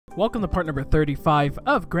Welcome to part number 35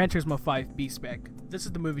 of Gran Turismo 5 B-Spec. This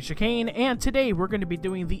is the movie Chicane, and today we're going to be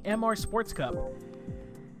doing the MR Sports Cup.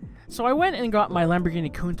 So I went and got my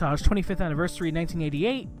Lamborghini Countach 25th anniversary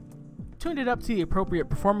 1988, tuned it up to the appropriate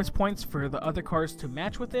performance points for the other cars to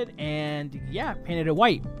match with it, and yeah, painted it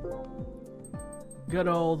white. Good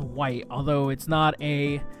old white, although it's not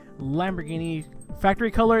a Lamborghini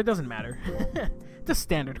factory color, it doesn't matter. It's a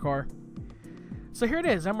standard car. So here it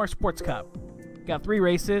is, MR Sports Cup. Got 3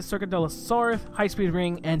 races: Circuit del Sarth, High Speed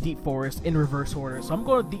Ring, and Deep Forest in reverse order. So I'm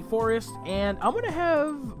going to Deep Forest, and I'm gonna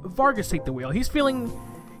have Vargas take the wheel. He's feeling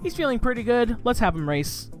pretty good. Let's have him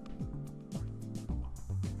race.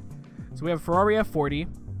 So we have Ferrari F40.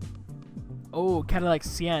 Oh, Cadillac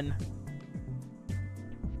Sienne.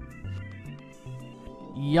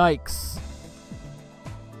 Yikes.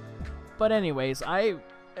 But anyways,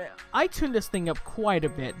 I tuned this thing up quite a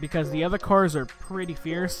bit because the other cars are pretty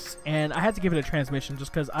fierce, and I had to give it a transmission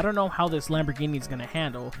just because I don't know how this Lamborghini is going to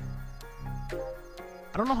handle.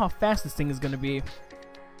 I don't know how fast this thing is going to be.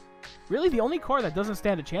 Really, the only car that doesn't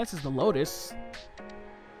stand a chance is the Lotus.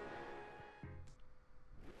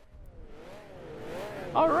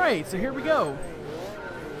 Alright, so here we go.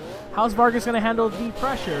 How's Vargas going to handle the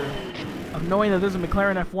pressure of knowing that there's a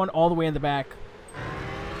McLaren F1 all the way in the back?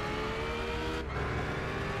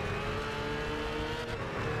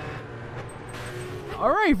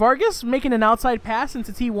 Alright, Vargas making an outside pass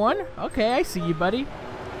into T1. Okay, I see you, buddy.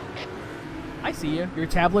 I see you. Your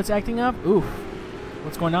tablet's acting up? Oof.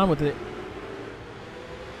 What's going on with it?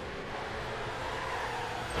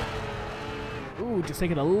 Ooh, just take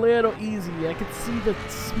it a little easy. I can see the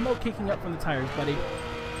smoke kicking up from the tires, buddy.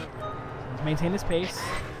 Let's maintain his pace.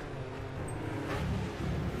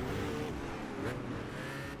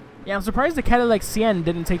 Yeah, I'm surprised the Cadillac Sienne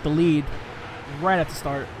didn't take the lead right at the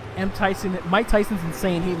start. Mike Tyson's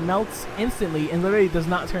insane. He melts instantly and literally does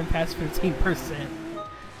not turn past 15%.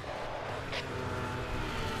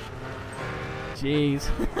 Jeez.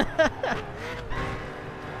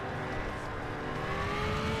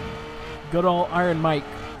 Good old Iron Mike.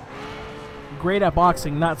 Great at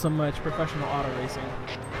boxing, not so much professional auto racing.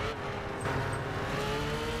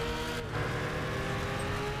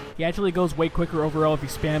 He actually goes way quicker overall if you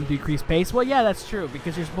spam decrease pace. Well, yeah, that's true,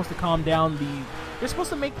 because you're supposed to calm down the... You're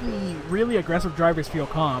supposed to make the really aggressive drivers feel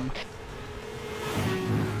calm.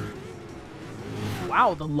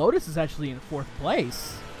 Wow, the Lotus is actually in 4th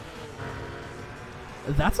place.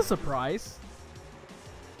 That's a surprise.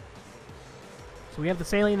 So we have the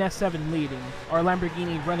Saleen S7 leading. Our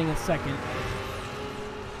Lamborghini running in 2nd.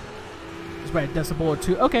 Just by a decibel or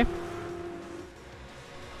 2. Okay.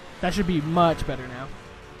 That should be much better now.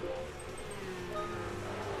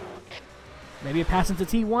 Maybe a pass into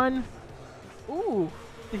T1. Ooh,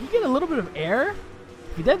 did he get a little bit of air?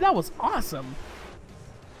 If he did, that was awesome.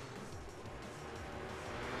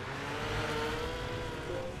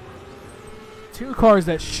 Two cars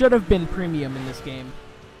that should have been premium in this game.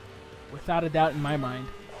 Without a doubt in my mind.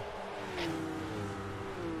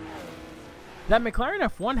 That McLaren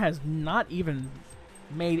F1 has not even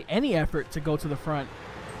made any effort to go to the front.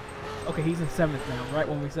 Okay, he's in 7th now, right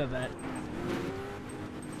when we said that.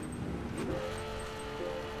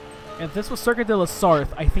 If this was Circuit de la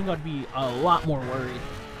Sarth, I think I'd be a lot more worried.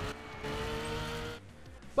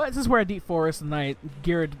 But this is where at Deep Forest, and I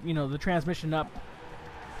geared, the transmission up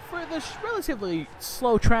for this relatively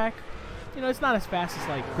slow track. It's not as fast as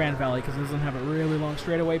like Grand Valley because it doesn't have a really long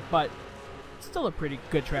straightaway, but it's still a pretty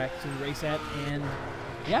good track to race at. And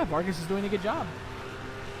yeah, Vargas is doing a good job.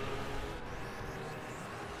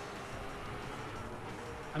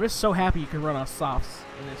 I'm just so happy you can run on softs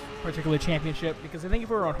in this particular championship, because I think if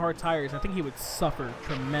we were on hard tires, I think he would suffer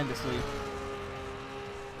tremendously.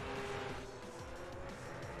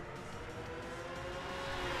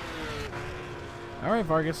 Alright,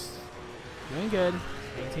 Vargas. Doing good.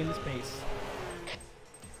 Maintain this pace.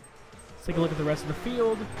 Let's take a look at the rest of the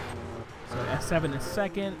field. So S7 is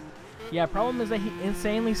 2nd. Yeah, problem is that he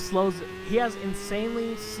has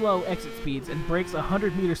insanely slow exit speeds and brakes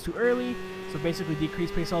 100 meters too early. So basically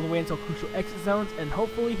decrease pace all the way until crucial exit zones, and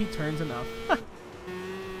hopefully he turns enough. Are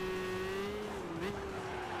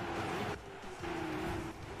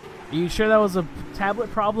you sure that was a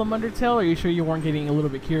tablet problem, Undertale, or are you sure you weren't getting a little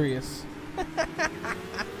bit curious?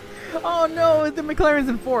 Oh no, the McLaren's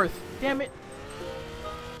in 4th. Damn it.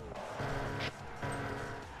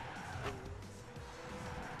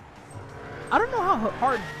 I don't know how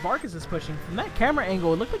hard Vargas is pushing. From that camera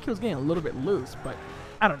angle, it looked like he was getting a little bit loose, but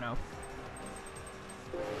I don't know.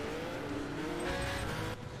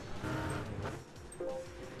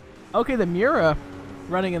 Okay, the Miura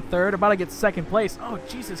running in third, about to get second place. Oh,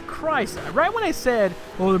 Jesus Christ. Right when I said,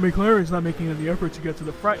 oh, the McLaren's not making any effort to get to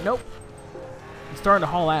the front. Nope. He's starting to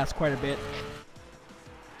haul ass quite a bit.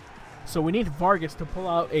 So we need Vargas to pull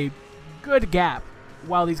out a good gap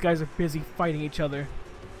while these guys are busy fighting each other.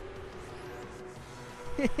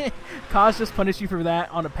 Kaz just punished you for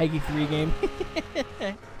that on a Peggy 3 game.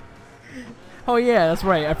 Oh yeah, that's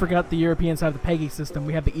right. I forgot the Europeans have the Peggy system.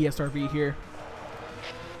 We have the ESRB here.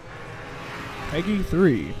 Peggy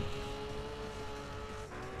 3.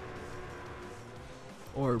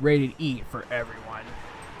 Or rated E for everyone.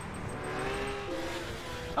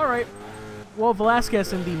 Alright. Well,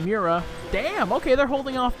 Velasquez and the Mura. Damn, okay, they're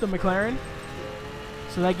holding off the McLaren.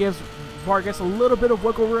 So that gives Vargas a little bit of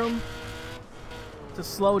wiggle room to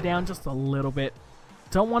slow down just a little bit.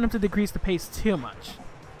 Don't want him to decrease the pace too much.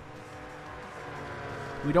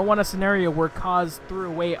 We don't want a scenario where Kaz threw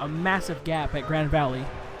away a massive gap at Grand Valley.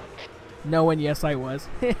 No, and yes, I was.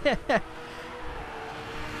 It's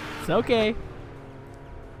okay.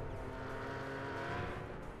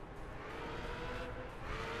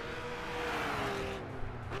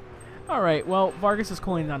 Alright, well, Vargas is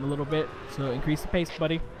cooling down a little bit, so increase the pace,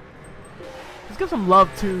 buddy. Let's give some love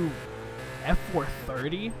to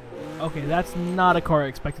F430. Okay, that's not a car I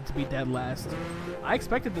expected to be dead last. I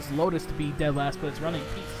expected this Lotus to be dead last, but it's running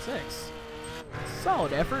P6.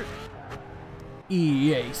 Solid effort.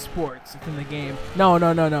 EA Sports, it's in the game.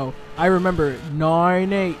 No. I remember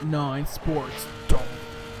 989 Sports. Don't.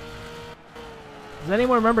 Does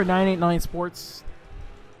anyone remember 989 Sports?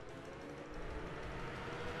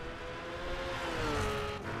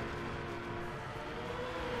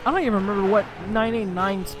 I don't even remember what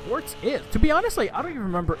 989 Sports is. To be honest, like, I don't even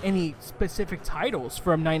remember any specific titles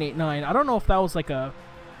from 989. I don't know if that was like a...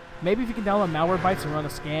 Maybe if you can download Malwarebytes and run a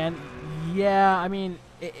scan. Yeah, I mean...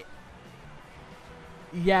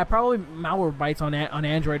 yeah, probably Malwarebytes on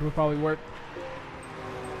Android would probably work.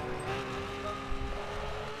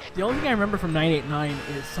 The only thing I remember from 989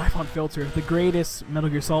 is Siphon Filter, the greatest Metal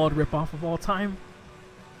Gear Solid ripoff of all time.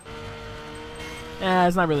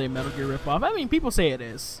 It's not really a Metal Gear ripoff. I mean, people say it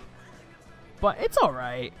is. But it's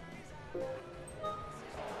alright.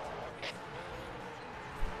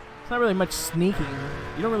 It's not really much sneaking.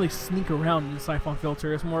 You don't really sneak around in the Siphon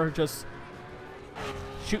Filter. It's more just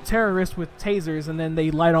shoot terrorists with tasers and then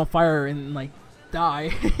they light on fire and, like,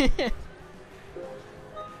 die.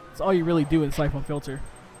 That's all you really do in Siphon Filter.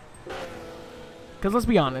 Because let's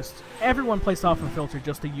be honest, everyone plays Siphon Filter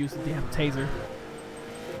just to use the damn taser.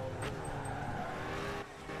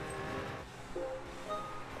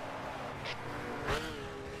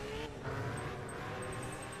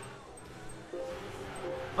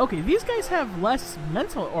 Okay, these guys have less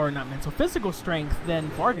mental, or not mental, physical strength than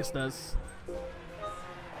Vargas does.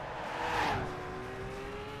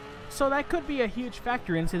 So that could be a huge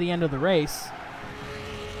factor into the end of the race.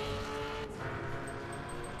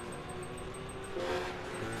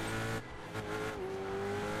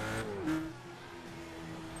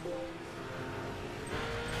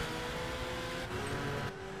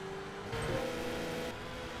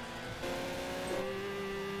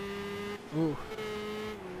 Ooh.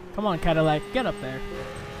 Come on, Cadillac, get up there.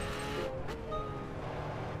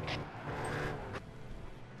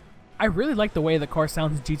 I really like the way the car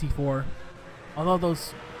sounds in GT4. Although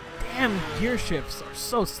those damn gear shifts are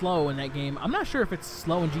so slow in that game. I'm not sure if it's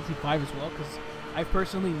slow in GT5 as well, because I've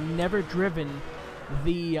personally never driven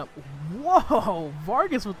the... whoa!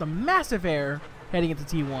 Vargas with the massive air heading into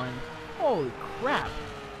T1. Holy crap.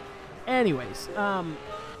 Anyways,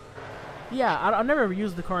 yeah, I've never ever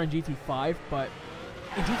used the car in GT5, but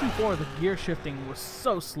in GT4, the gear shifting was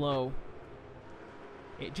so slow.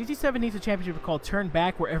 GT7 needs a championship called Turn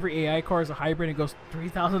Back, where every AI car is a hybrid and goes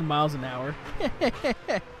 3,000 miles an hour.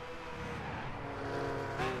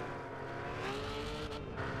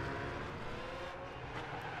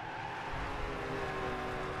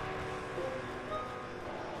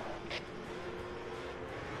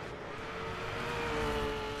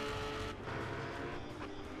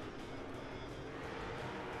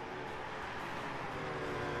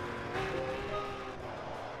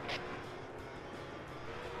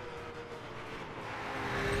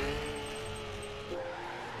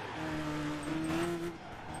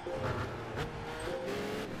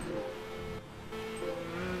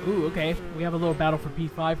 Ooh, okay. We have a little battle for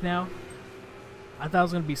P5 now. I thought it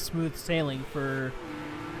was going to be smooth sailing for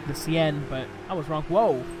the CN, but I was wrong.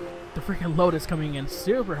 Whoa! The freaking Lotus coming in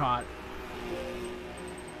super hot.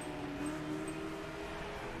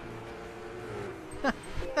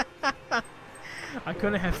 I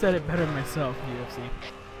couldn't have said it better myself, UFC.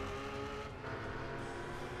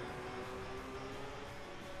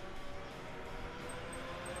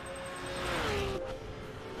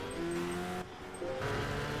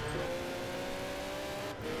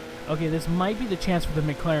 Okay, this might be the chance for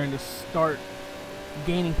the McLaren to start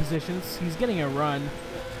gaining positions. He's getting a run.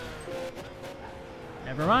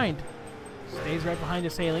 Never mind. Stays right behind the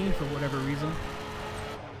Saline for whatever reason.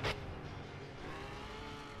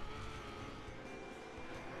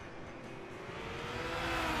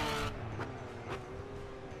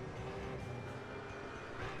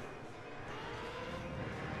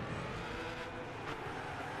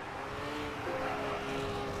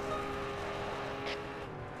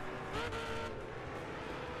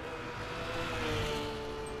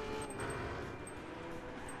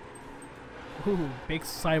 Ooh, big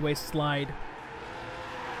sideways slide.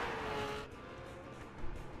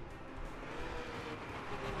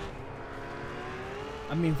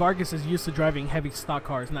 I mean, Vargas is used to driving heavy stock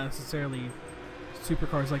cars, not necessarily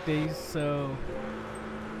supercars like these, so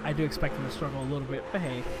I do expect him to struggle a little bit, but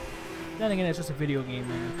hey. Then again, it's just a video game,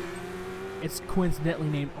 man. It's coincidentally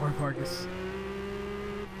named R. Vargas.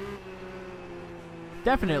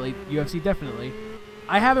 Definitely, UFC, definitely.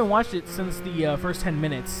 I haven't watched it since the first 10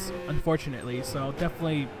 minutes, unfortunately, so I'll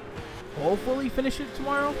definitely, hopefully finish it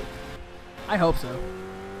tomorrow. I hope so.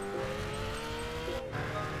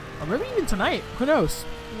 Or maybe even tonight. Who knows?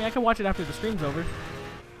 I mean, I can watch it after the stream's over.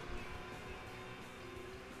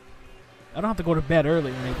 I don't have to go to bed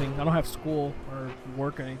early or anything. I don't have school or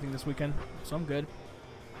work or anything this weekend, so I'm good.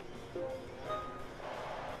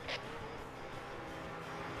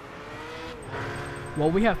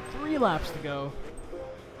 Well, we have 3 laps to go.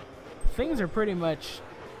 Things are pretty much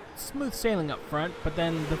smooth sailing up front, but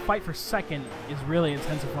then the fight for second is really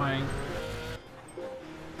intensifying.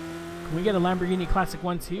 Can we get a Lamborghini Classic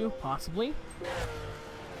 1-2? Possibly.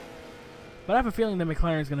 But I have a feeling the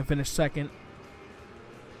McLaren is going to finish second.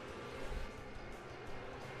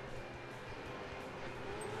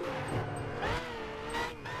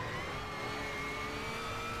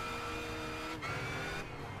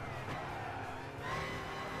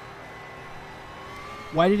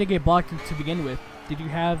 Why did it get blocked to begin with? Did you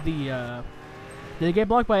have the, did it get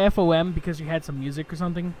blocked by FOM because you had some music or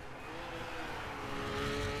something?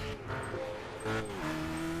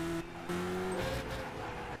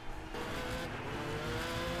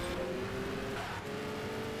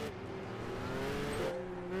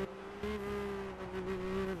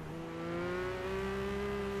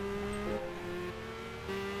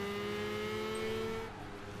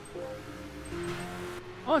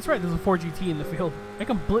 Oh, that's right, there's a 4GT in the field. I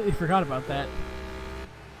completely forgot about that.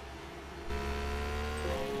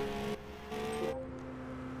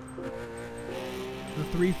 The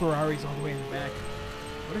 3 Ferraris all the way in the back.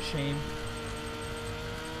 What a shame.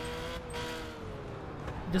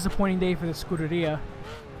 Disappointing day for the Scuderia.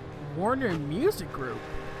 Warner Music Group.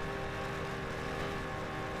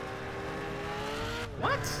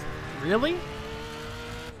 What? Really?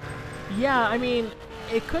 Yeah, I mean,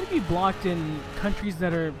 it could be blocked in countries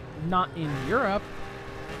that are not in Europe.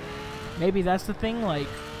 Maybe that's the thing. Like,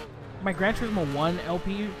 my Gran Turismo 1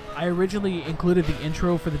 LP, I originally included the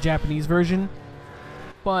intro for the Japanese version,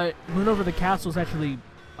 but Moon Over the Castle is actually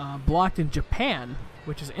blocked in Japan,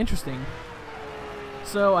 which is interesting.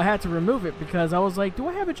 So I had to remove it because I was like, do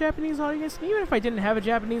I have a Japanese audience? And even if I didn't have a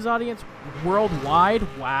Japanese audience worldwide,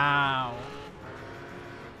 wow.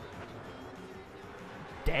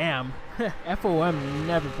 Damn. FOM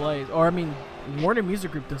never plays. Or, I mean, Warner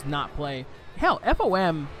Music Group does not play. Hell,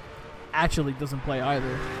 FOM actually doesn't play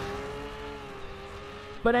either.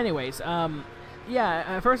 But anyways, yeah,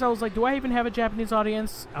 at first I was like, do I even have a Japanese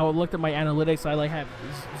audience? I looked at my analytics. I, like, have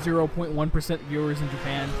 0.1% viewers in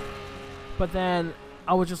Japan. But then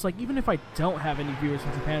I was just like, even if I don't have any viewers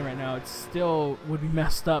from Japan right now, it still would be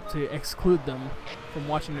messed up to exclude them from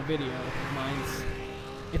watching the video of mine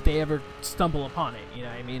if they ever stumble upon it, you know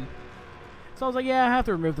what I mean? So I was like, yeah, I have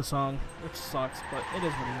to remove the song, which sucks, but it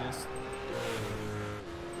is what it is.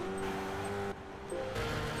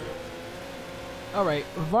 Alright,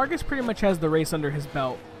 Vargas pretty much has the race under his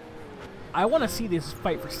belt. I want to see this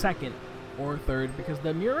fight for second or third, because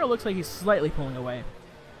the Miura looks like he's slightly pulling away.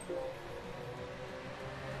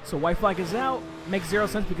 So white flag is out. Makes 0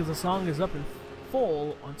 sense because the song is up in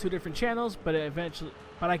full on 2 different channels, but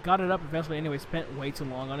I got it up eventually anyway. Spent way too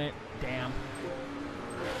long on it. Damn.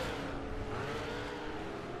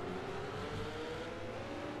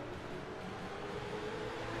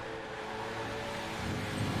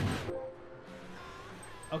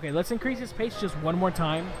 Okay, let's increase his pace just one more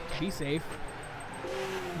time to be safe.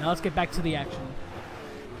 Now let's get back to the action.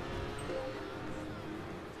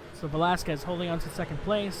 So Velasquez holding on to second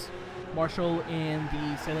place. Marshall in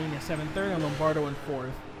the Saline 7th, third, and Lombardo in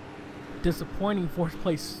 4th. Disappointing 4th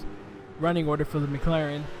place running order for the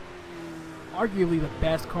McLaren. Arguably the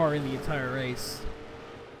best car in the entire race.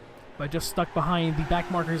 but just stuck behind the back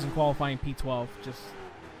markers in qualifying P12.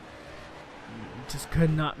 Just could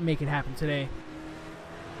not make it happen today.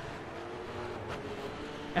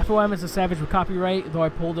 FOM is a savage with copyright, though I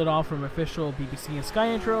pulled it off from official BBC and Sky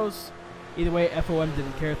intros. Either way, FOM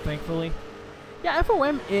didn't care, thankfully. Yeah,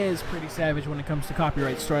 FOM is pretty savage when it comes to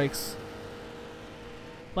copyright strikes.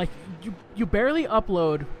 Like, you barely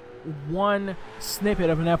upload one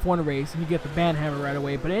snippet of an F1 race and you get the ban hammer right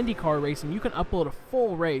away, but IndyCar racing, you can upload a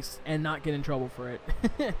full race and not get in trouble for it.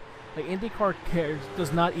 Like, IndyCar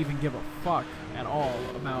does not even give a fuck at all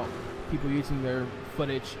about people using their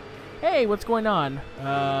footage. Hey, what's going on?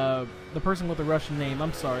 The person with the Russian name,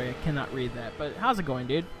 I'm sorry, I cannot read that, but how's it going,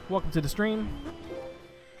 dude? Welcome to the stream.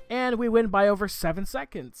 And we win by over 7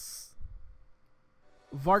 seconds.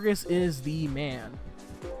 Vargas is the man.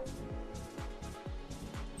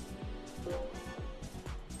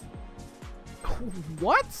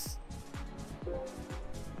 What?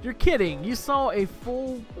 You're kidding. You saw a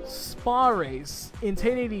full spa race in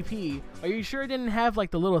 1080p. Are you sure it didn't have like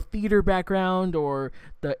the little theater background or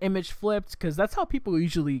the image flipped? Because that's how people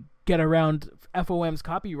usually get around FOM's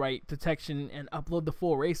copyright detection and upload the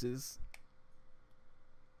full races.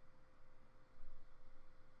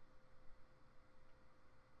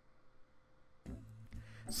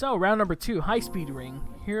 So, round number 2, high-speed ring.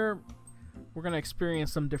 Here, we're going to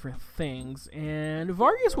experience some different things, and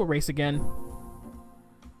Vargas will race again.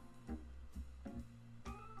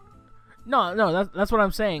 No, that's what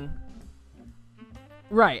I'm saying.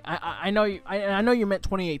 Right, I know you meant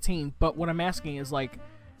 2018, but what I'm asking is, like,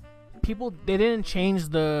 they didn't change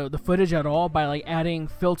the footage at all by, like, adding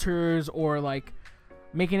filters or, like,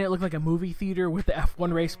 making it look like a movie theater with the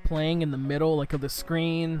F1 race playing in the middle, like, of the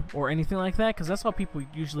screen or anything like that, because that's how people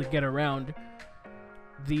usually get around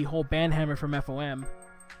the whole ban hammer from FOM.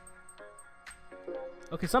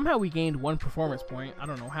 Okay, somehow we gained 1 performance point. I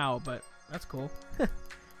don't know how, but that's cool.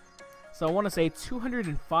 So I want to say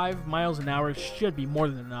 205 miles an hour should be more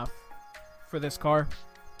than enough for this car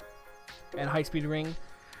at high-speed ring.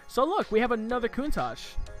 So look, we have another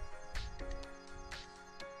Countach.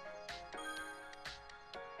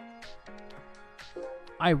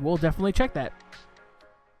 I will definitely check that.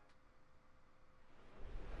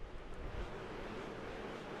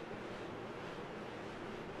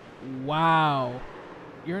 Wow.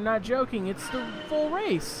 You're not joking. It's the full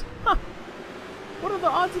race. Huh. What are the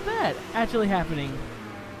odds of that actually happening?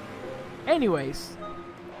 Anyways.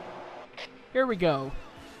 Here we go.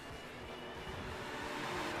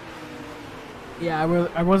 Yeah,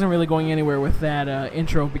 I wasn't really going anywhere with that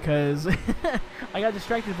intro because I got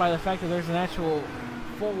distracted by the fact that there's an actual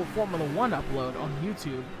full Formula 1 upload on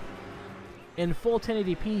YouTube in full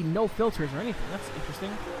 1080p, no filters or anything. That's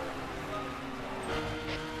interesting.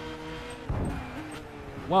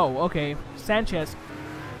 Whoa, okay. Sanchez.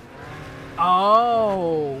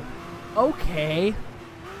 Oh, okay.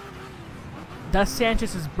 That's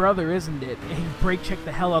Sanchez's brother, isn't it? And he brake checked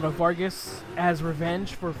the hell out of Vargas as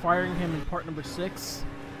revenge for firing him in part number 6.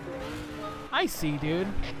 I see, dude.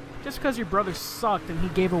 Just because your brother sucked and he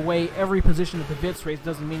gave away every position at the Vits race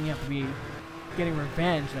doesn't mean you have to be getting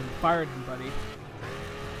revenge and fired him, buddy.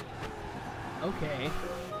 Okay.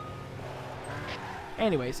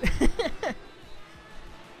 Anyways.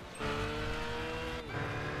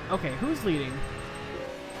 Okay, who's leading?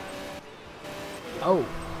 Oh.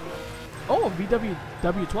 Oh,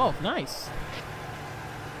 VW12, nice.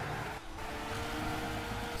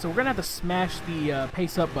 So we're gonna have to smash the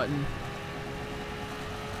pace up button.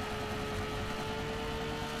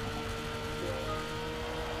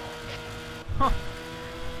 Huh.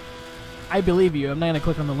 I believe you. I'm not gonna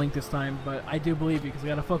click on the link this time, but I do believe you because I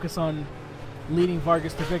gotta focus on leading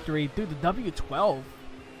Vargas to victory. Dude, the W12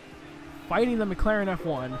 fighting the McLaren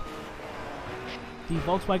F1. The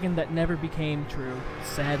Volkswagen that never became true,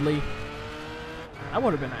 sadly. That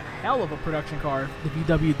would have been a hell of a production car if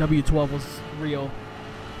the VW W12 was real.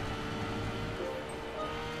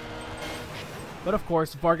 But of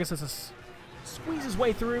course, Vargas has to squeeze his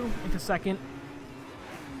way through into second.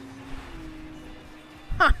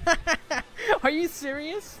 Are you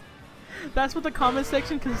serious? That's what the comment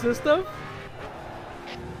section consists of?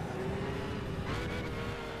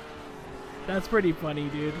 That's pretty funny,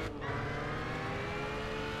 dude.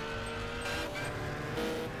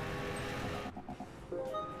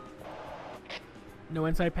 No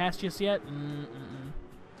inside pass just yet?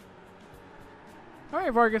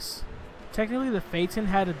 Alright, Vargas. Technically, the Phaeton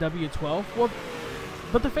had a W12. Well,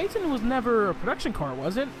 but the Phaeton was never a production car,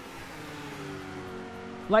 was it?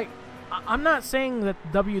 Like, I'm not saying that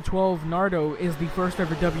W12 Nardo is the first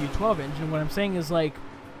ever W12 engine. What I'm saying is, like,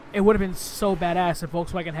 it would have been so badass if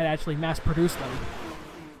Volkswagen had actually mass-produced them.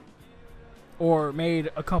 or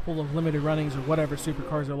made a couple of limited runnings or whatever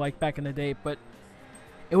supercars are like back in the day, but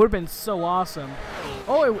it would have been so awesome.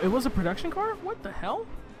 Oh, it was a production car? What the hell?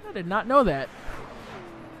 I did not know that.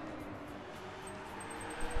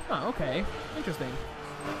 Oh, okay. Interesting.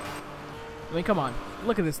 I mean, come on.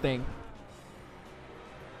 Look at this thing.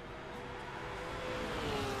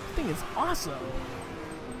 This thing is awesome.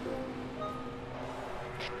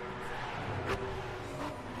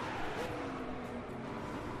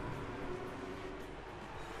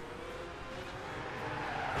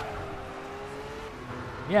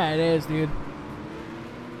 Yeah, it is, dude.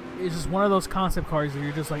 It's just one of those concept cars that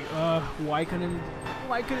you're just like, why couldn't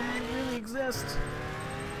it really exist?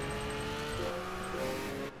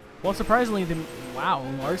 Well, surprisingly, wow,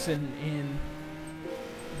 Larson in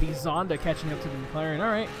the Zonda catching up to the McLaren.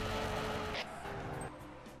 All right.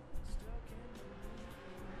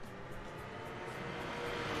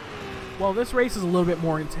 Well, this race is a little bit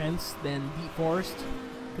more intense than Deep Forest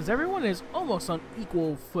because everyone is almost on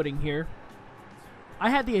equal footing here. I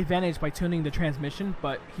had the advantage by tuning the transmission,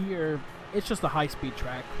 but here it's just a high-speed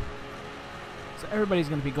track. So everybody's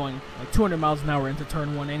going to be going like 200 miles an hour into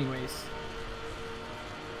turn 1 anyways.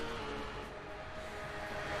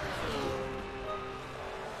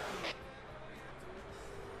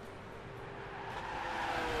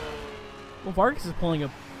 Well, Vargas is pulling a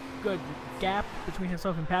good gap between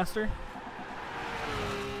himself and Pastor.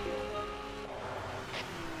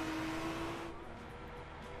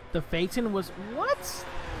 The Phaeton was... What?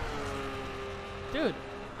 Dude,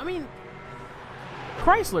 I mean...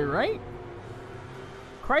 Chrysler, right?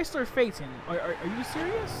 Chrysler Phaeton. Are you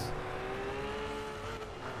serious?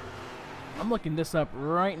 I'm looking this up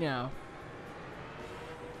right now.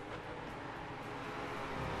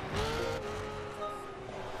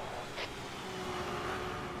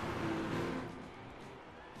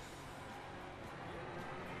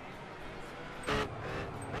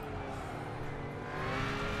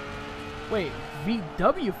 Wait,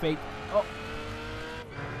 VW Fate? Oh.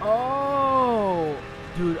 Oh.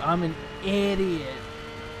 Dude, I'm an idiot.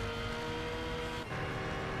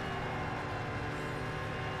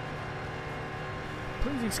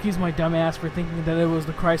 Please excuse my dumb ass for thinking that it was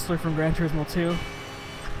the Chrysler from Gran Turismo 2.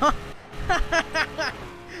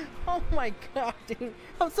 Oh my god, dude.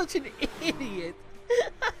 I'm such an idiot.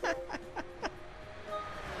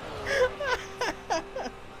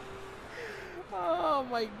 Oh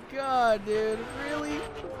my god, dude. Really?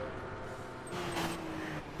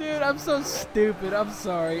 Dude, I'm so stupid. I'm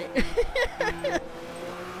sorry.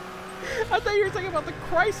 I thought you were talking about the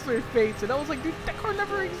Chrysler Fates, and I was like, dude, that car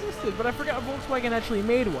never existed. But I forgot Volkswagen actually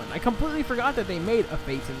made one. I completely forgot that they made a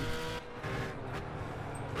Phaeton.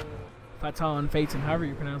 Phaeton, Phaeton, however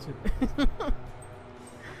you pronounce it.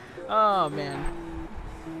 Oh, man.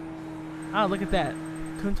 Ah, look at that.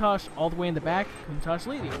 Countach all the way in the back. Countach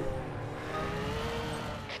leading.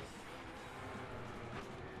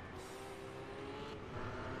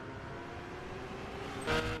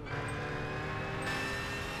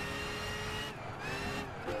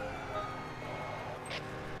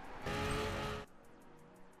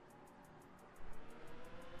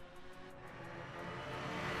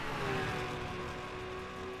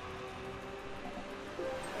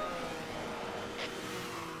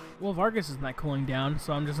 Well, Vargas is not cooling down,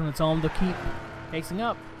 so I'm just going to tell him to keep pacing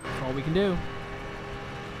up. That's all we can do.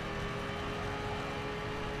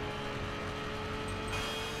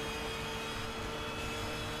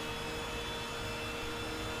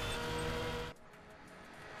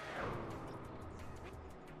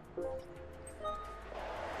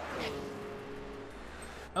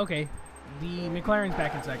 Okay, the McLaren's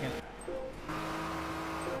back in second.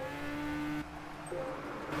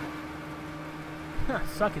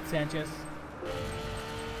 Suck it, Sanchez.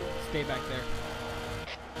 Stay back there.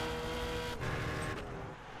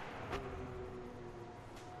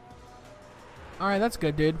 Alright, that's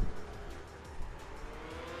good, dude.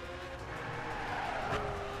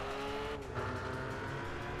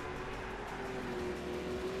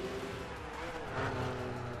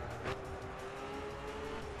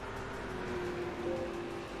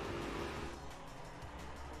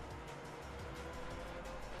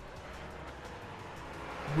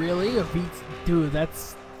 Really? A V... Dude,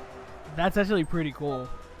 that's actually pretty cool.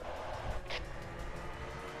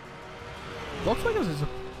 Volkswagen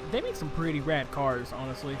they make some pretty rad cars,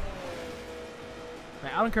 honestly.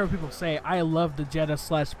 Like, I don't care what people say. I love the Jetta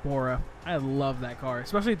 / Bora. I love that car,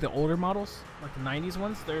 especially the older models, like the '90s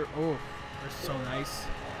ones. They're so nice.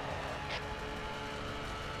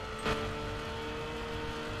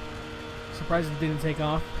 Surprised it didn't take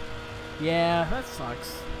off. Yeah, that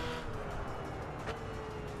sucks.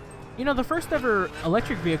 You know, the first ever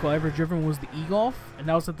electric vehicle I ever driven was the e-Golf, and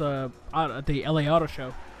that was at the LA Auto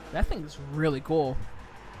Show. That thing is really cool.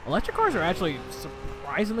 Electric cars are actually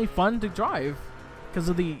surprisingly fun to drive because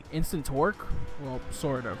of the instant torque. Well,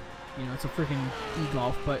 sort of. You know, it's a freaking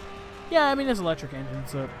e-Golf, but yeah, I mean, it's electric engine,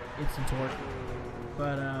 so instant torque.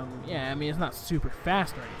 But yeah, I mean, it's not super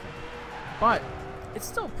fast or anything, but it's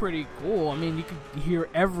still pretty cool. I mean, you can hear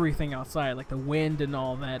everything outside, like the wind and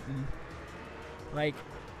all that, and like,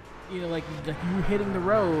 you know, like you hitting the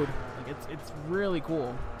road. Like it's really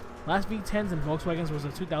cool. Last V10s and Volkswagens was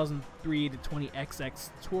a 2003 to 20 XX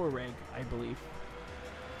Touareg, I believe.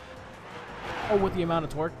 Oh, with the amount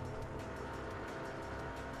of torque.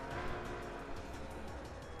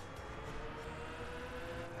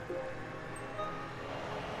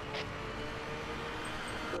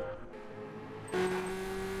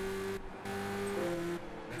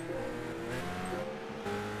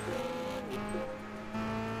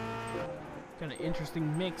 Kind of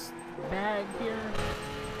interesting mixed bag here.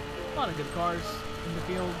 A lot of good cars in the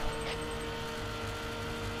field.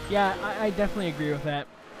 Yeah, I definitely agree with that.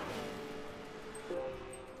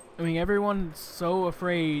 I mean, everyone's so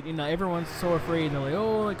afraid, you know, everyone's so afraid. They're like,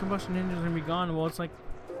 oh, the combustion engine's gonna be gone. Well, it's like,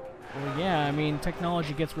 well, yeah, I mean,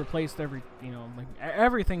 technology gets replaced you know, like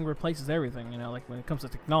everything replaces everything, you know, like when it comes to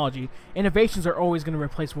technology. Innovations are always gonna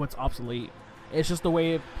replace what's obsolete. It's just the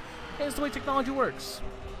way it's the way technology works.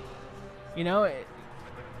 You know,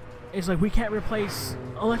 it's like we can't replace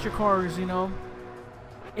electric cars, you know.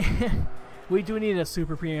 We do need a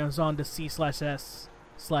super premium Zonda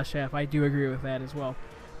C/S/F. I do agree with that as well.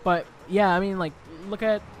 But yeah, I mean, like, look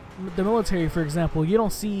at the military, for example. You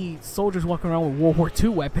don't see soldiers walking around with World War II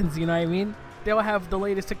weapons, you know what I mean? They'll have the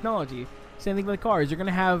latest technology. Same thing with cars. You're going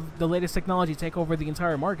to have the latest technology take over the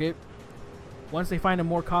entire market once they find a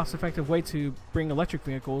more cost-effective way to bring electric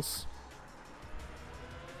vehicles.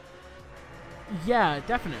 Yeah,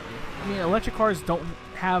 definitely. I mean, electric cars don't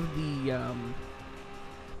have the,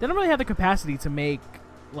 they don't really have the capacity to make,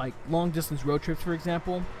 like, long-distance road trips, for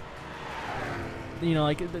example. You know,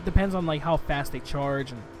 like, it depends on, like, how fast they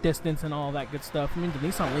charge and distance and all that good stuff. I mean, the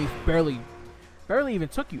Nissan Leaf barely even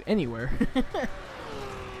took you anywhere.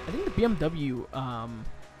 I think the BMW,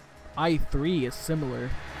 i3 is similar.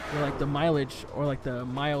 Where, like, the mileage or, like, the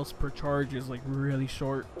miles per charge is, like, really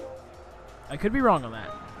short. I could be wrong on that.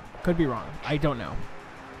 Could be wrong. I don't know.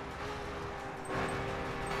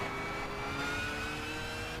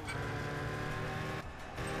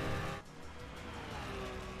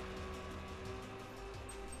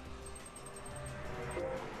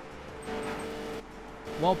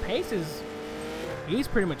 Well, Pace he's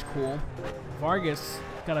pretty much cool. Vargas,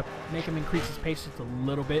 gotta make him increase his pace just a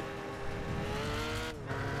little bit.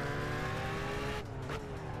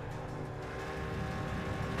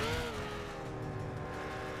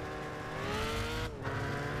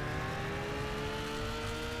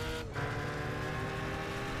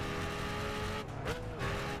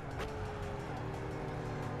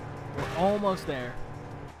 Almost there.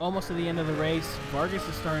 Almost to the end of the race. Vargas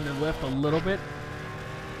is starting to lift a little bit,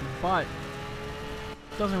 but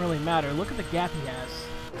it doesn't really matter. Look at the gap he has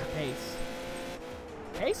to Pace.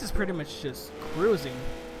 Pace is pretty much just cruising.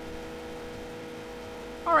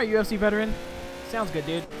 Alright, UFC veteran. Sounds good,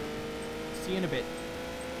 dude. See you in a bit.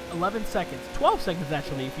 11 seconds. 12 seconds,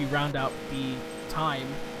 actually, if you round out the time.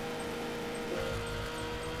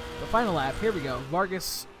 The final lap. Here we go.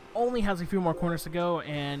 Vargas only has a few more corners to go,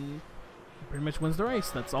 and pretty much wins the race.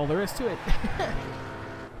 That's all there is to it.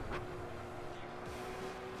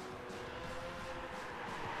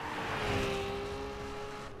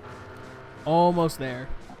 Almost there.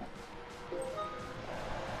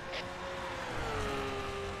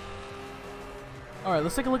 Alright,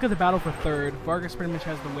 let's take a look at the battle for third. Vargas pretty much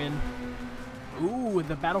has the win. Ooh,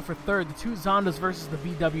 the battle for third. The two Zondas versus the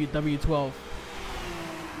VW W12.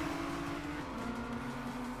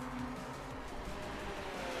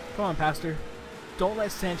 Come on, Pastor. Don't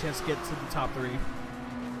let Sanchez get to the top three.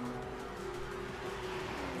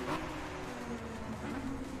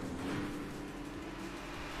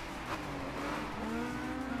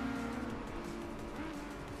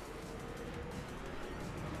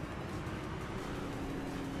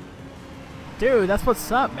 Dude, that's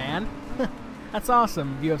what's up, man. That's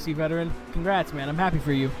awesome, UFC veteran. Congrats, man. I'm happy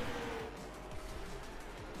for you.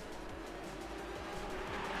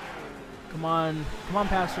 Come on,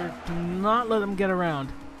 Pastor. Do not let them get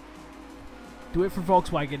around. Do it for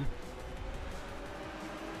Volkswagen.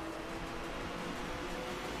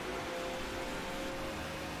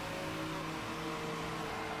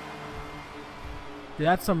 Dude,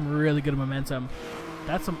 that's some really good momentum.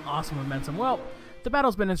 That's some awesome momentum. Well, the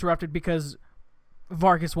battle's been interrupted because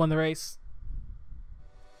Vargas won the race.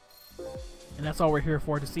 And that's all we're here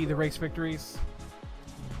for, to see the race victories.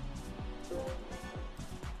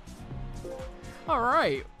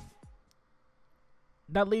 Alright.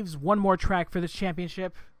 That leaves one more track for this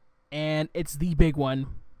championship, and it's the big one.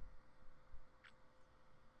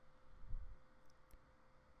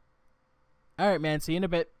 Alright, man, see you in a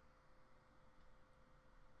bit.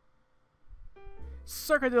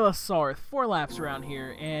 Circuit de la Sarthe, 4 laps around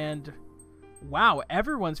here, and wow,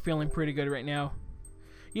 everyone's feeling pretty good right now.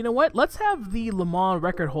 You know what? Let's have the Le Mans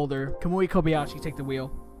record holder, Kamui Kobayashi, take the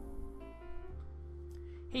wheel.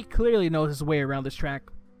 He clearly knows his way around this track.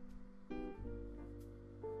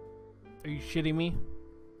 Are you shitting me?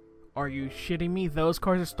 Are you shitting me? Those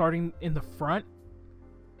cars are starting in the front?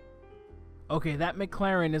 Okay, that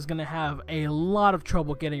McLaren is going to have a lot of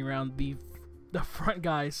trouble getting around the front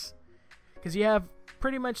guys. Because you have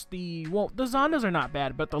pretty much the Zondas are not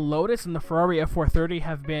bad, but the Lotus and the Ferrari F430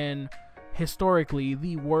 have been historically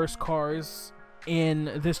the worst cars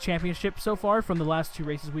in this championship so far from the last 2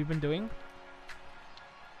 races we've been doing.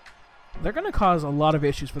 They're going to cause a lot of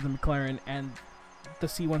issues for the McLaren and the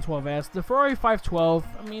C112S. The Ferrari 512,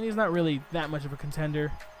 I mean, he's not really that much of a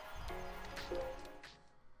contender.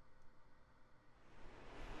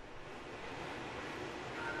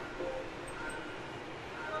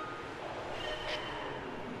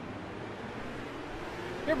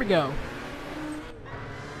 Here we go.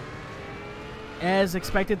 As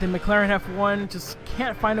expected, the McLaren F1 just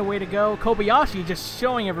can't find a way to go. Kobayashi just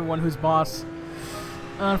showing everyone who's boss.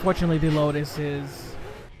 Unfortunately, the Lotus is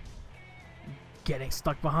getting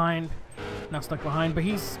stuck behind. Not stuck behind, but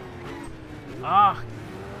he's... I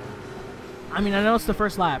mean, I know it's the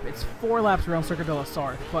first lap. It's 4 laps around Circuit de la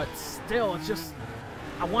Sarthe, but still, it's just...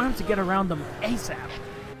 I want him to get around them ASAP.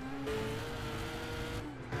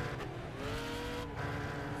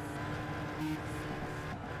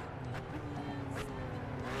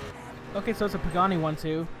 Okay, so it's a Pagani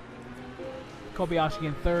 1-2. Kobayashi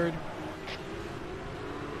in 3rd.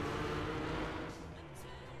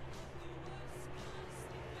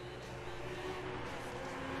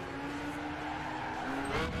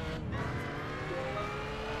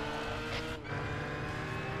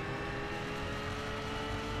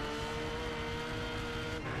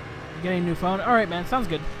 Getting a new phone. Alright, man. Sounds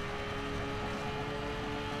good.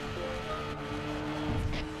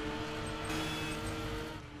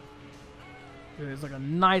 There's like a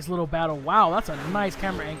nice little battle. Wow, that's a nice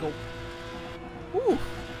camera angle. Woo!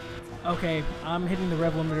 Okay, I'm hitting the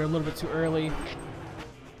rev limiter a little bit too early.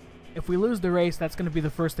 If we lose the race, that's going to be the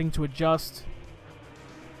first thing to adjust.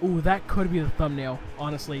 Ooh, that could be the thumbnail,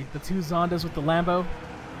 honestly. The 2 Zondas with the Lambo.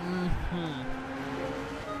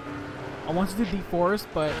 I want to do Deep Forest,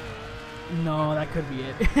 but no, that could be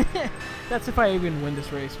it. That's if I even win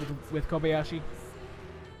this race with Kobayashi.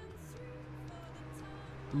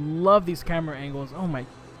 Love these camera angles. Oh my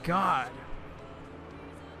god.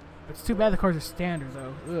 It's too bad the cars are standard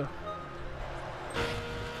though. Ugh.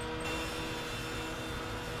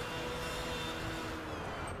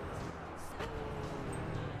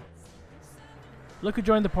 Look who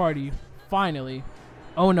joined the party. Finally.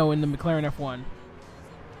 Oh no, in the McLaren F1. Well,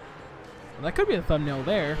 that could be the thumbnail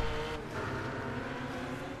there.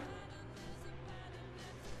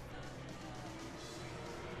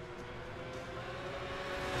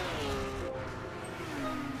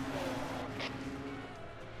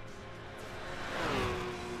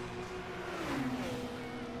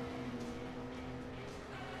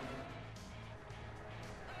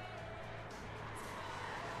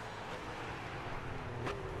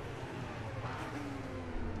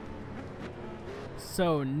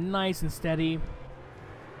 So nice and steady.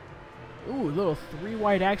 Ooh, little 3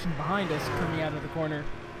 wide action behind us coming out of the corner.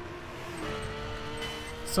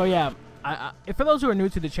 So yeah, if for those who are new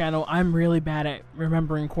to the channel, I'm really bad at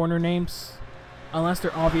remembering corner names, unless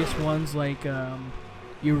they're obvious ones like Eau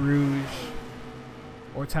Rouge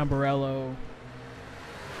or Tamburello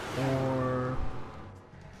or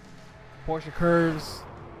Porsche Curves.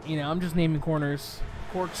 You know, I'm just naming corners.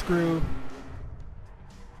 Corkscrew.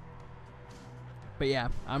 But yeah,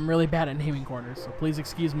 I'm really bad at naming corners, so please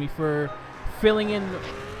excuse me for filling in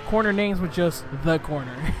corner names with just the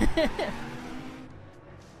corner.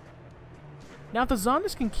 Now, if the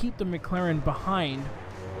Zondas can keep the McLaren behind,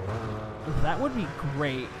 that would be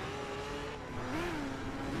great.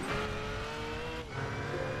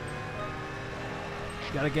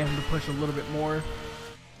 Gotta get him to push a little bit more.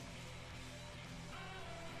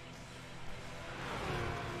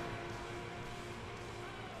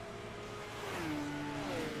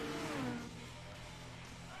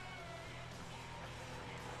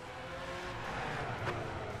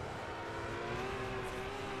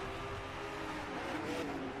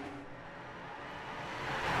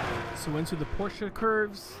 So into the Porsche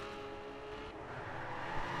curves.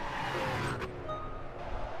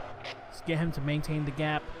 Let's get him to maintain the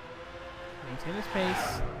gap. Maintain his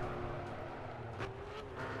pace.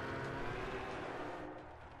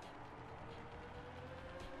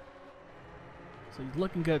 So he's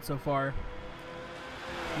looking good so far.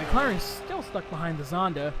 McLaren's still stuck behind the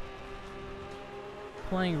Zonda,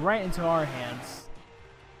 playing right into our hands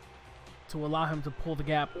to allow him to pull the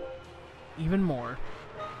gap even more.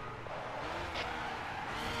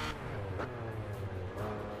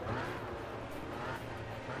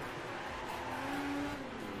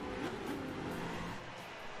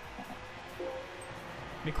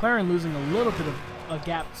 McLaren losing a little bit of a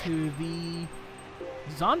gap to the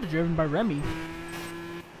Zonda driven by Remy.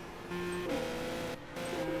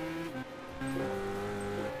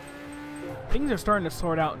 Things are starting to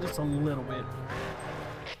sort out just a little bit.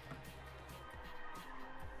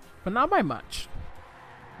 But not by much.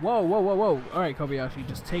 Whoa, whoa, whoa, whoa. Alright, Kobayashi,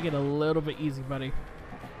 just take it a little bit easy, buddy.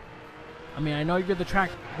 I mean, I know you're the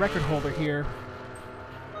track record holder here,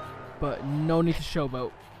 but no need to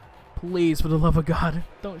showboat. Please, for the love of God,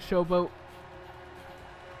 don't showboat.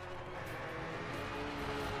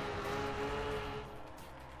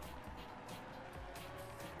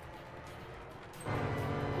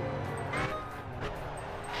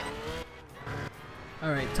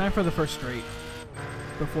 Alright, time for the first straight.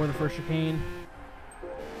 Before the first chicane.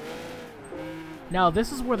 Now,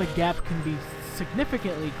 this is where the gap can be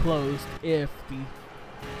significantly closed if the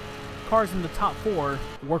cars in the top four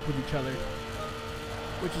work with each other,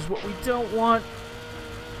 which is what we don't want.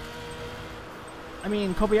 I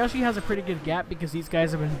mean, Kobayashi has a pretty good gap because these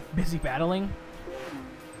guys have been busy battling.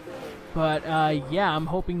 But, yeah, I'm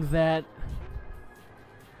hoping that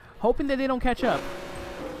they don't catch up.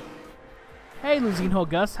 Hey, Luzinho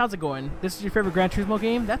Gus, how's it going? This is your favorite Gran Turismo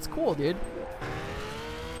game? That's cool, dude.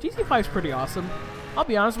 GT5's pretty awesome. I'll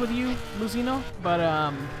be honest with you, Luzino, but,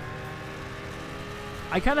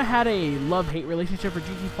 I kind of had a love-hate relationship for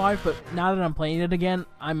GT5, but now that I'm playing it again,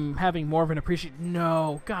 I'm having more of an appreciation.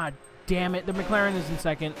 No, god damn it, the McLaren is in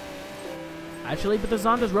second. Actually, but the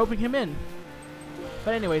Zonda's roping him in.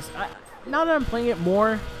 But anyways, now that I'm playing it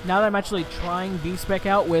more, now that I'm actually trying B-Spec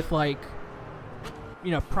out with, like, you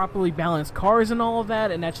know, properly balanced cars and all of that,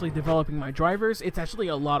 and actually developing my drivers, it's actually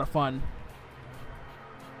a lot of fun.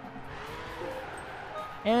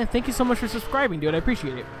 And thank you so much for subscribing, dude. I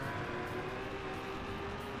appreciate it.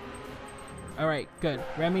 Alright, good.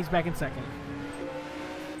 Remy's back in second.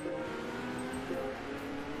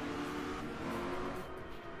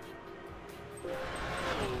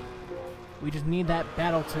 We just need that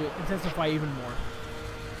battle to intensify even more.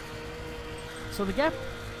 So the gap,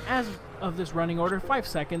 as of this running order, 5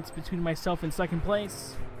 seconds between myself and second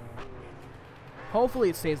place.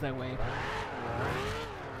 Hopefully it stays that way.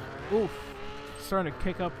 Oof. Starting to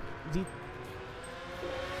kick up the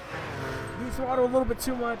throttle a little bit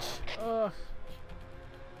too much.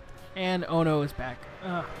 And Ono is back.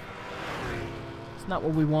 It's not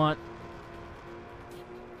what we want.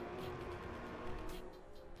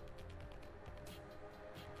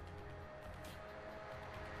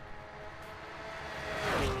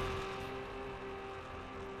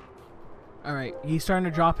 Alright, he's starting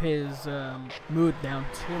to drop his mood down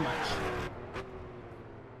too much.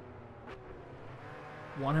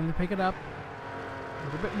 Want him to pick it up a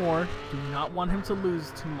little bit more. Do not want him to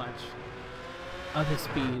lose too much of his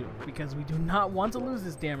speed, because we do not want to lose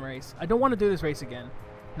this damn race. I don't want to do this race again.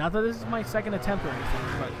 Not that this is my second attempt or anything,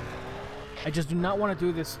 but I just do not want to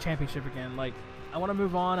do this championship again. Like, I want to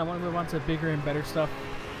move on. I want to move on to bigger and better stuff.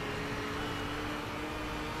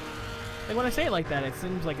 Like, when I say it like that, it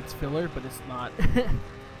seems like it's filler, but it's not.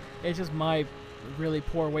 It's just my really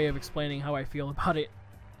poor way of explaining how I feel about it.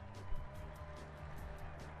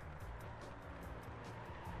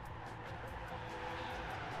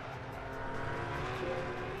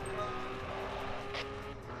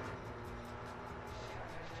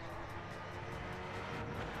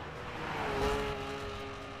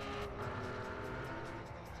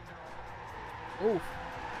 Oof.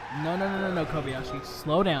 No, no, no, no, no, Kobayashi.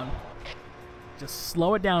 Slow down. Just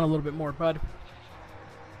slow it down a little bit more, bud.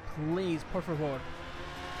 Please, por favor.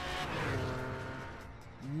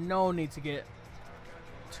 No need to get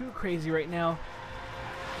too crazy right now.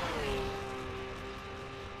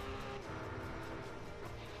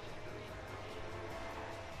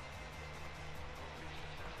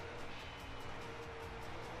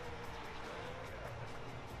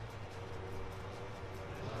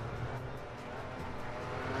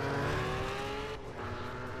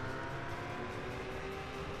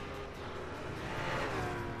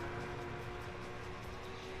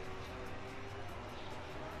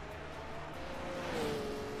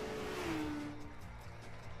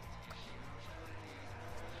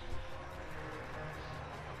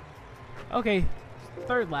 Okay,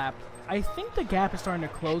 third lap. I think the gap is starting to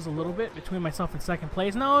close a little bit between myself and second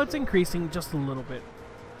place. No, it's increasing just a little bit.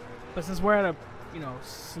 But since we're at a,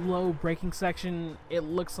 slow braking section, it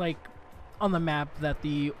looks like on the map that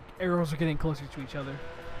the arrows are getting closer to each other.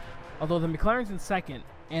 Although the McLaren's in second,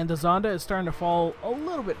 and the Zonda is starting to fall a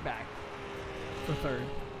little bit back for third,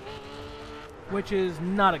 which is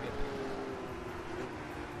not a good thing.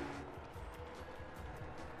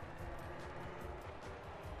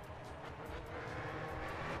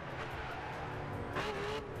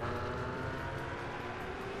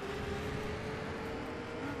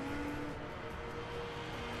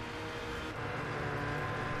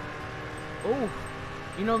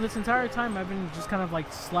 Oh, this entire time I've been just kind of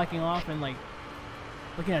like slacking off and like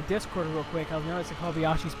looking at Discord real quick. I've noticed that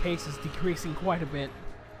Kobayashi's pace is decreasing quite a bit.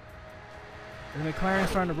 And the McLaren's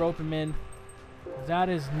starting to rope him in. That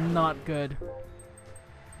is not good.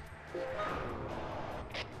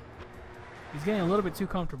 He's getting a little bit too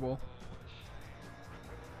comfortable.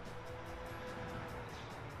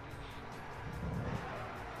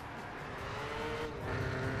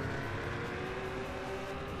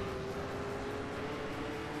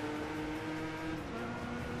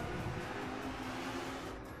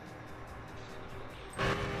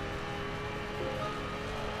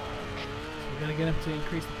 Gonna get him to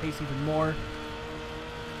increase the pace even more.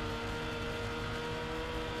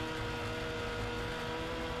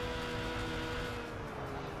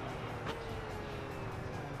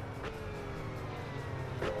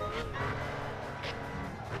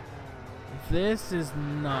 This is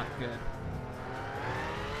not good.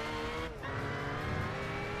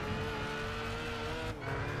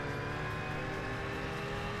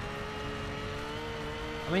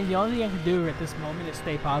 I mean, the only thing I can do at this moment is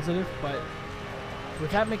stay positive, but with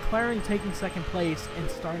that McLaren taking second place and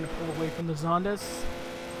starting to pull away from the Zondas,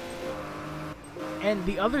 and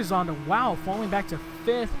the other Zonda, wow, falling back to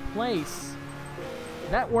 5th place,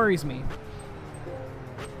 that worries me.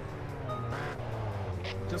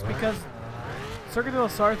 Just because Circuit de la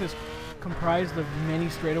Sarthe is comprised of many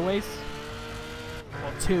straightaways,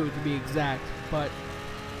 well, 2 to be exact, but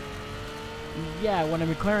yeah, when a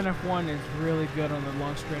McLaren F1 is really good on the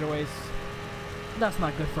long straightaways, that's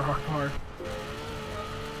not good for our car.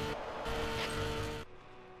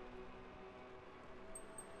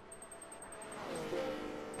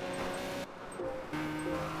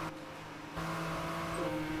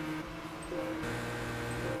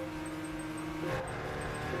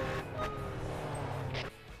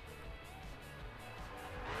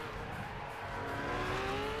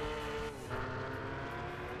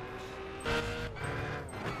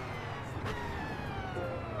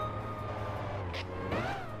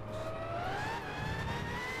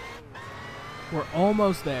 We're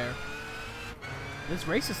almost there. This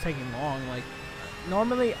race is taking long. Like,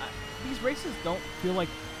 normally, these races don't feel like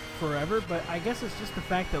forever, but I guess it's just the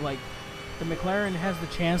fact that, like, the McLaren has the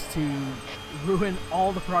chance to ruin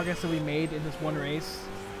all the progress that we made in this one race.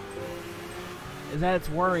 Is that it's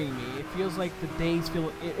worrying me. It feels like the days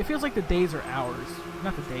it feels like the days are hours.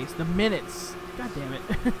 Not the days, the minutes. God damn it.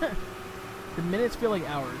 The minutes feel like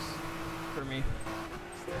hours for me.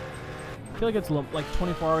 I feel like it's like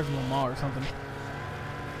 24 hours in Le Mans or something.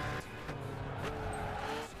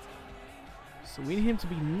 So we need him to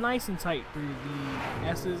be nice and tight through the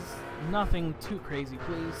S's. Nothing too crazy,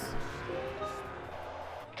 please.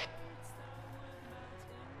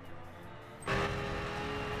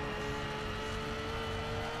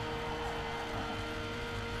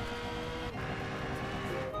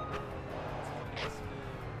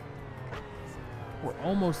 We're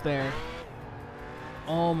almost there.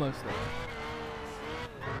 Almost there.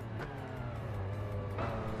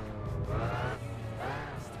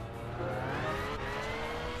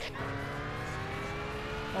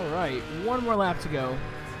 Alright, one more lap to go.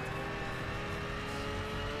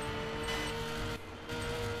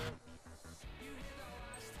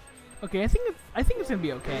 Okay, I think it's gonna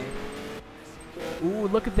be okay. Ooh,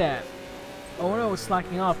 look at that. Ono was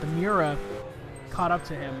slacking off. The Miura caught up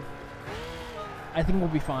to him. I think we'll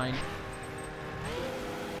be fine.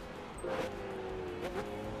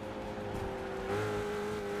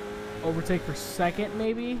 Overtake for second,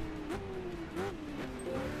 maybe?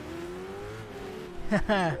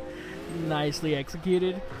 Nicely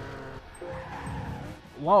executed.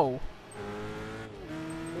 Whoa.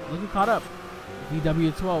 Look who caught up.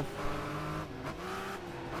 VW12.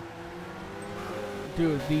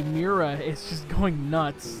 Dude, the Miura is just going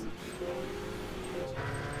nuts.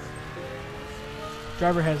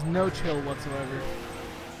 Driver has no chill whatsoever.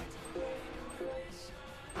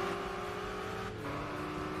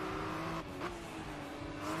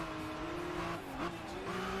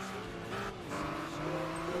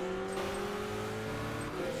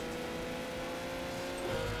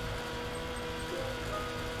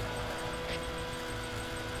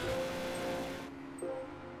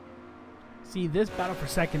 See, this battle for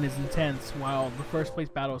second is intense, while the first place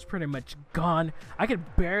battle is pretty much gone. I could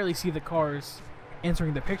barely see the cars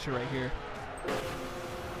entering the picture right here.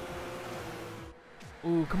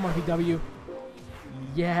 Ooh, come on, VW.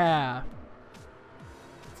 Yeah.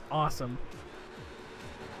 It's awesome.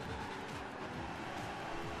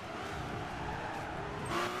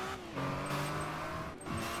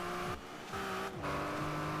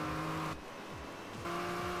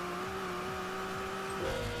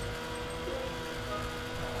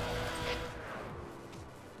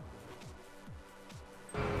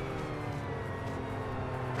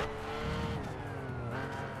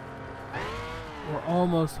 We're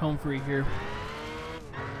almost home free here.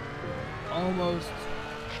 Almost.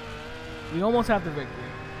 We almost have the victory.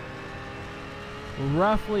 We're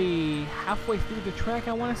roughly halfway through the track,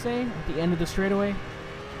 I want to say, at the end of the straightaway.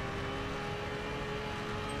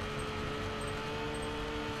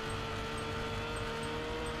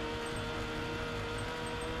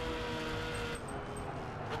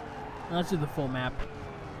 Let's do the full map.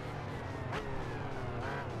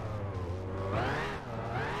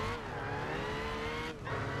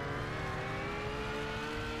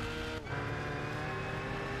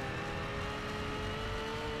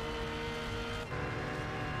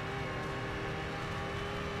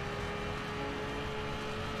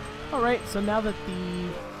 Alright, so now that the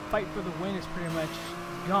fight for the win is pretty much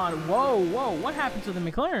gone. Whoa, whoa, what happened to the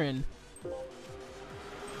McLaren?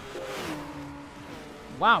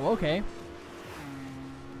 Wow, okay.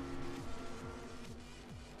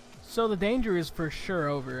 So the danger is for sure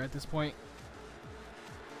over at this point.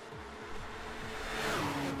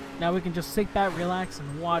 Now we can just sit back, relax,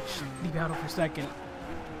 and watch the battle for second.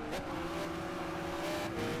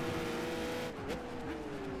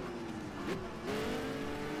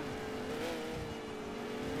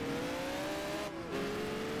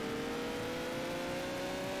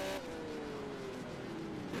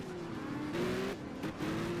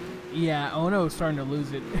 Yeah, Ono's starting to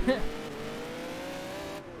lose it.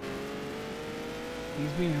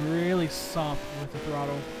 He's being really soft with the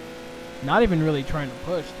throttle. Not even really trying to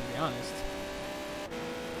push, to be honest.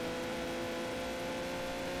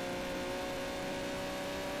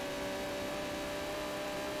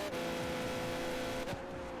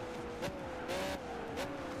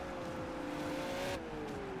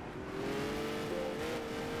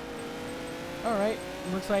 Alright,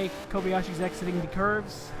 looks like Kobayashi's exiting the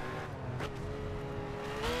curves.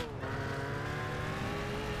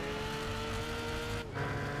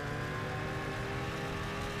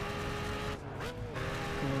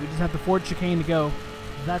 We just have the Ford chicane to go.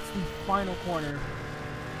 That's the final corner.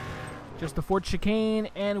 Just the Ford chicane,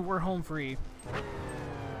 and we're home free.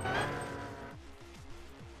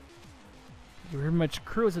 We pretty much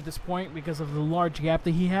cruise at this point because of the large gap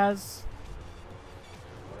that he has.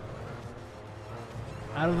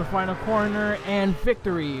 Out of the final corner, and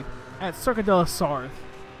victory at Circuit de la Sarthe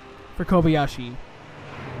for Kobayashi.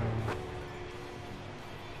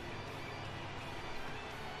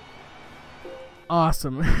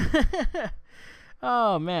 Awesome.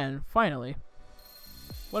 Oh man, finally.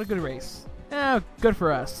 What a good race. Good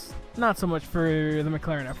for us. Not so much for the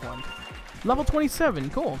McLaren F1. Level 27,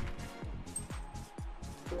 cool.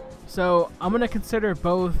 So I'm going to consider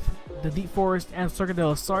both the Deep Forest and Circuit de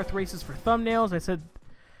la Sarthe races for thumbnails. I said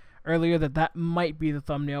earlier that that might be the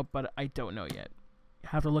thumbnail, but I don't know yet.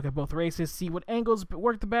 Have to look at both races, see what angles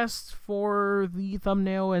work the best for the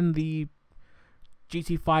thumbnail and the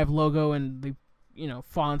GT5 logo and the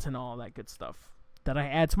fonts and all that good stuff that I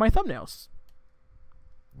add to my thumbnails.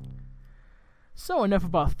 So enough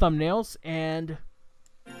about thumbnails, and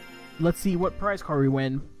let's see what prize car we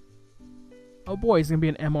win. Oh boy, it's gonna be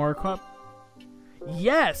an MR Cup.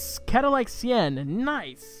 Yes, Cadillac Sienne,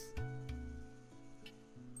 nice.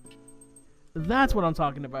 That's what I'm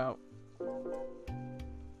talking about.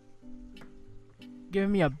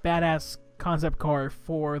 Giving me a badass concept car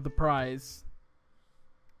for the prize.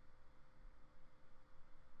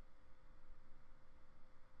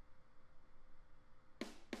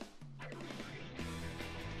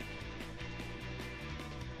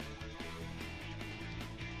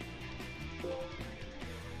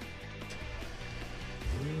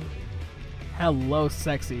 Hello,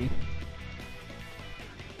 sexy.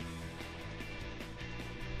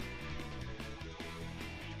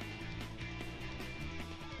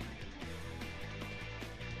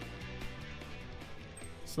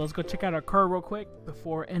 So let's go check out our car real quick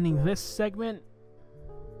before ending this segment.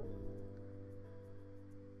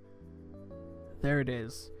 There it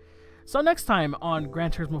is. So next time on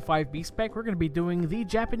Gran Turismo 5 B-Spec, we're going to be doing the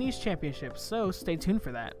Japanese Championship, so stay tuned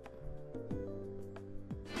for that.